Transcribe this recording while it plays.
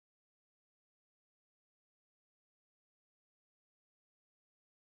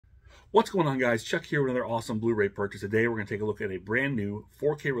What's going on, guys? Chuck here with another awesome Blu-ray purchase. Today we're going to take a look at a brand new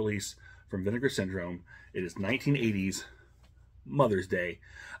 4K release from Vinegar Syndrome. It is 1980s Mother's Day.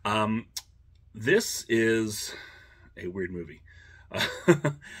 This is a weird movie.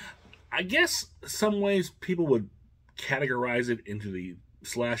 I guess some ways people would categorize it into the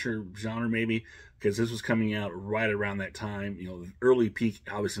slasher genre, maybe, because this was coming out right around that time. You know, the early peak,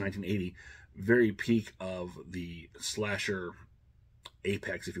 obviously 1980, very peak of the slasher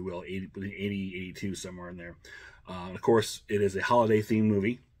apex, if you will, 80, 82, somewhere in there. Of course, it is a holiday-themed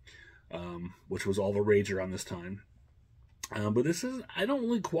movie, which was all the rage around this time. But this is, I don't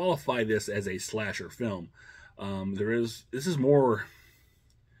really qualify this as a slasher film. This is more,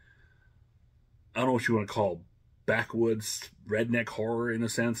 I don't know what you want to call, backwoods, redneck horror in a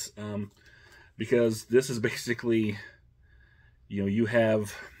sense, because this is basically, you know, you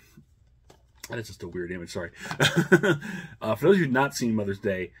have... That's just a weird image, sorry. For those of you who've not seen Mother's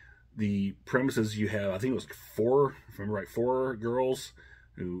Day, the premises you have, I think it was four, if I remember right, four girls,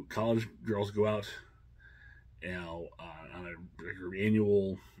 college girls go out, you know, on an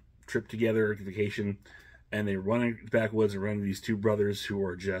annual trip together, vacation, and they run in the backwoods and run into these two brothers who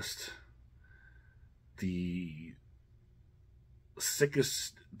are just the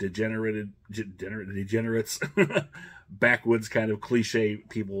sickest degenerates backwoods kind of cliche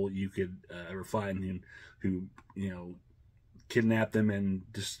people you could ever find, and who, you know, kidnap them and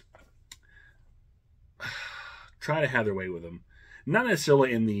just try to have their way with them. Not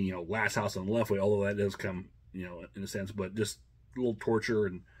necessarily in the, you know, Last House on the Left way, although that does come, you know, in a sense, but just a little torture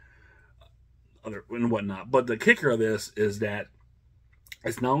and other and whatnot. But the kicker of this is that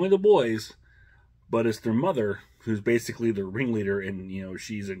it's not only the boys, but it's their mother who's basically the ringleader, and, you know,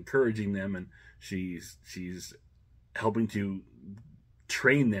 she's encouraging them, and she's helping to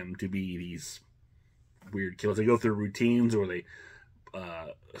train them to be these weird killers. They go through routines, or they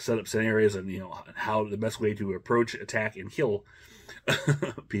set up scenarios, and, you know, how the best way to approach, attack, and kill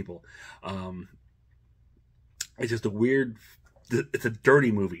people. It's just a weird, it's a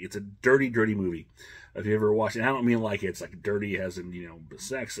dirty movie. It's a dirty movie. If you ever watch it, and I don't mean like it's like dirty as in, you know,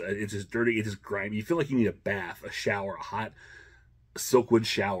 sex. It's just dirty. It's just grimy. You feel like you need a bath, a shower, a hot silkwood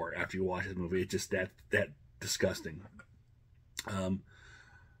shower after you watch this movie. It's just that disgusting.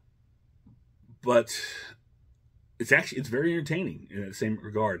 But it's very entertaining in the same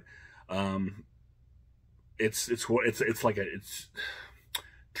regard. It's like it's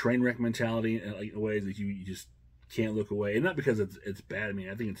train wreck mentality in like ways that you just can't look away, and not because it's bad. I mean,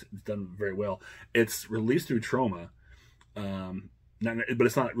 I think it's done very well. It's released through Trauma, but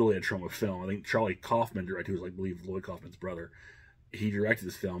it's not really a Trauma film. I think Charlie Kaufman directed, who's, like, I believe, Lloyd Kaufman's brother. He directed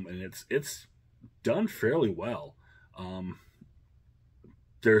this film, and it's done fairly well.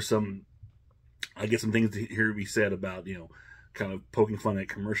 There's some, I guess, some things to hear to be said about, you know, kind of poking fun at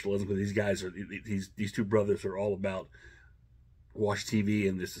commercialism, because these guys are, these two brothers are all about watch TV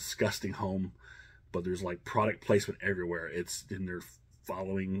in this disgusting home, but there's like product placement everywhere. And they're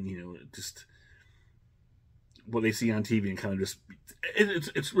following, you know, just what they see on TV, and kind of just,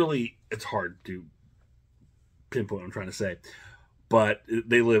 it's really, it's hard to pinpoint what I'm trying to say. But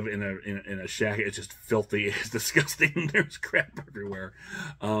they live in a shack. It's just filthy. It's disgusting. There's crap everywhere.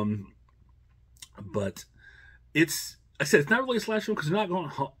 But it's, I said, it's not really a slash film, because they're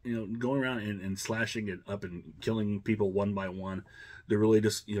not going around and slashing it up and killing people one by one. They're really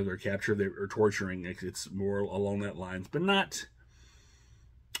just, you know, they're captured, they're torturing. It's more along that lines, but not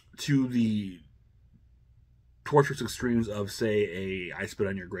to the torturous extremes of, say, a I Spit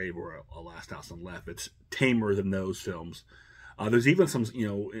on Your Grave or a Last House on the Left. It's tamer than those films. There's even some, you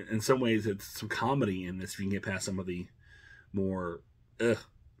know, in some ways, it's some comedy in this, if you can get past some of the more, you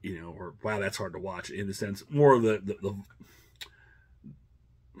know, or wow, that's hard to watch, in the sense, more of the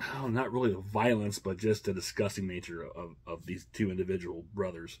oh, not really the violence, but just the disgusting nature of these two individual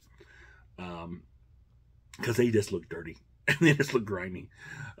brothers. Because they just look dirty, and they just look grimy.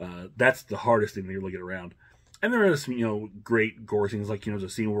 That's the hardest thing to really get around. And there are some, you know, great gore scenes, like, you know,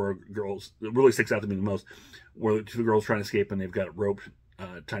 there's a scene where girls, it really sticks out to me the most, where the two girls trying to escape, and they've got a rope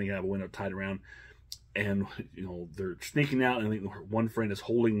trying to get out of a window tied around, and, you know, they're sneaking out, and I think one friend is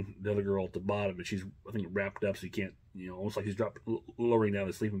holding the other girl at the bottom, and she's, I think, wrapped up so you can't, you know, almost like he's lowering down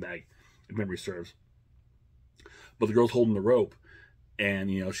the sleeping bag, if memory serves. But the girl's holding the rope,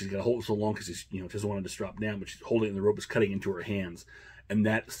 and, you know, she's got to hold it so long because she's, you know, she doesn't want it to drop down, but she's holding it, and the rope is cutting into her hands. And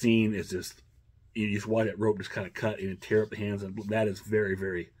that scene is just, you just watch that rope just kind of cut and tear up the hands, and that is very,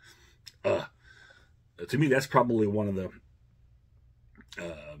 very, to me, that's probably one of the,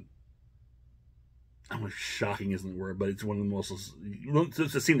 I don't know if shocking isn't the word, but it's one of the most,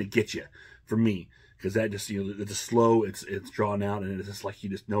 it's a scene that gets you, for me, because that just, you know, it's just slow, it's drawn out, and it's just like you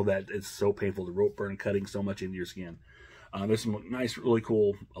just know that it's so painful, the rope burn cutting so much into your skin. There's some nice, really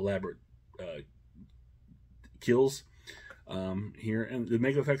cool, elaborate kills here, and the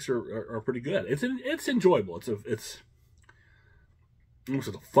makeup effects are pretty good. It's enjoyable. It's almost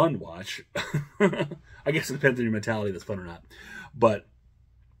a fun watch. I guess it depends on your mentality, that's fun or not. But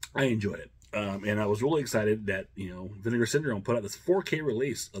I enjoyed it. And I was really excited that, you know, Vinegar Syndrome put out this 4K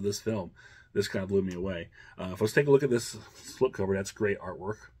release of this film. This kind of blew me away. If let's take a look at this slipcover, that's great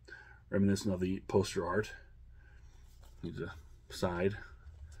artwork. Reminiscent of the poster art. Here's the side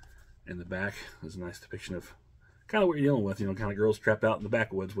and the back. There's a nice depiction of kind of what you're dealing with, you know, kind of girls trapped out in the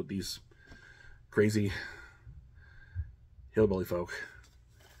backwoods with these crazy hillbilly folk.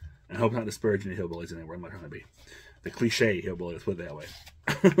 And I hope not disparaging the hillbillies anywhere. I'm not trying to be. The cliche hillbilly, let's put it that way.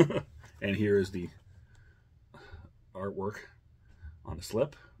 And here is the artwork on the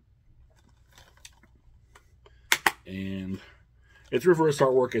slip. And it's reverse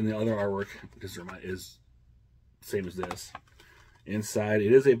artwork, and the other artwork is same as this. Inside,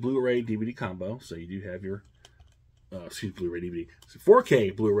 it is a Blu-ray DVD combo, so you do have your Blu-ray DVD. It's a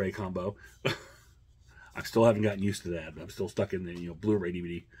 4K Blu-ray combo. I still haven't gotten used to that. I'm still stuck in the, you know, Blu-ray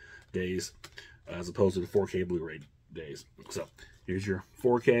DVD days as opposed to the 4K Blu-ray days. So here's your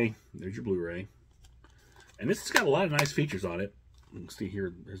 4K. There's your Blu-ray, and this has got a lot of nice features on it. You can see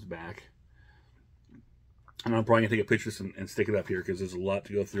here. There's the back. And I'm probably going to take a picture of this and stick it up here because there's a lot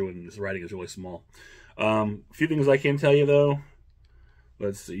to go through and this writing is really small. A few things I can tell you, though.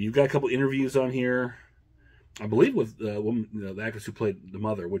 Let's see. You've got a couple interviews on here. I believe with the woman, you know, the actress who played the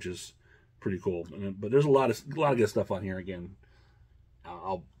mother, which is pretty cool. But there's a lot of good stuff on here. Again,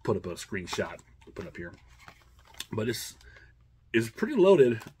 I'll put up a screenshot to put up here. But it's pretty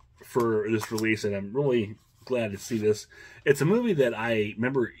loaded for this release, and I'm really glad to see this. It's a movie that I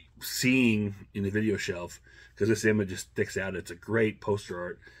remember seeing in the video shelf because this image just sticks out. It's a great poster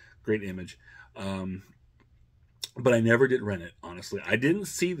art, great image. But I never did rent it, honestly. I didn't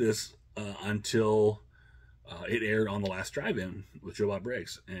see this until it aired on the last drive-in with Joe Bob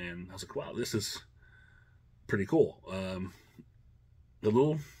Briggs, and I was like, wow, this is pretty cool. A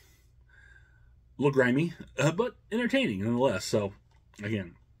little grimy, but entertaining nonetheless. So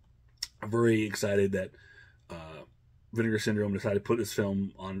again, I'm very excited that Vinegar Syndrome decided to put this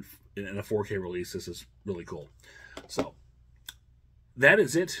film on in a 4K release. This is really cool. So that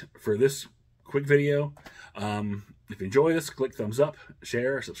is it for this quick video. If you enjoy this, click thumbs up,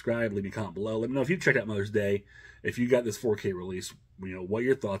 share, subscribe, leave me a comment below. Let me know if you checked out Mother's Day, if you got this 4K release, you know, what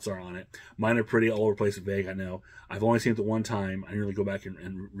your thoughts are on it. Mine are pretty all over the place and vague, I know. I've only seen it the one time. I didn't really go back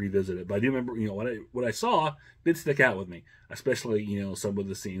and revisit it. But I do remember, you know, what I saw did stick out with me, especially, you know, some of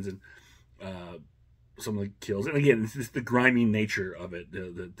the scenes and some of the kills. And again, it's just the grimy nature of it,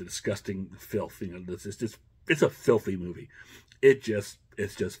 the disgusting filth. You know, it's a filthy movie. It's just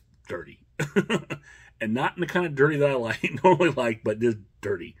dirty. And not in the kind of dirty that I normally like, but just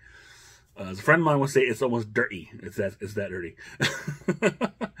dirty. As a friend of mine would say, it's almost dirty. It's that dirty.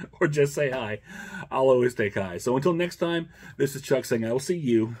 Or just say hi. I'll always take hi. So until next time, this is Chuck saying I will see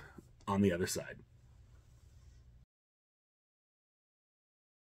you on the other side.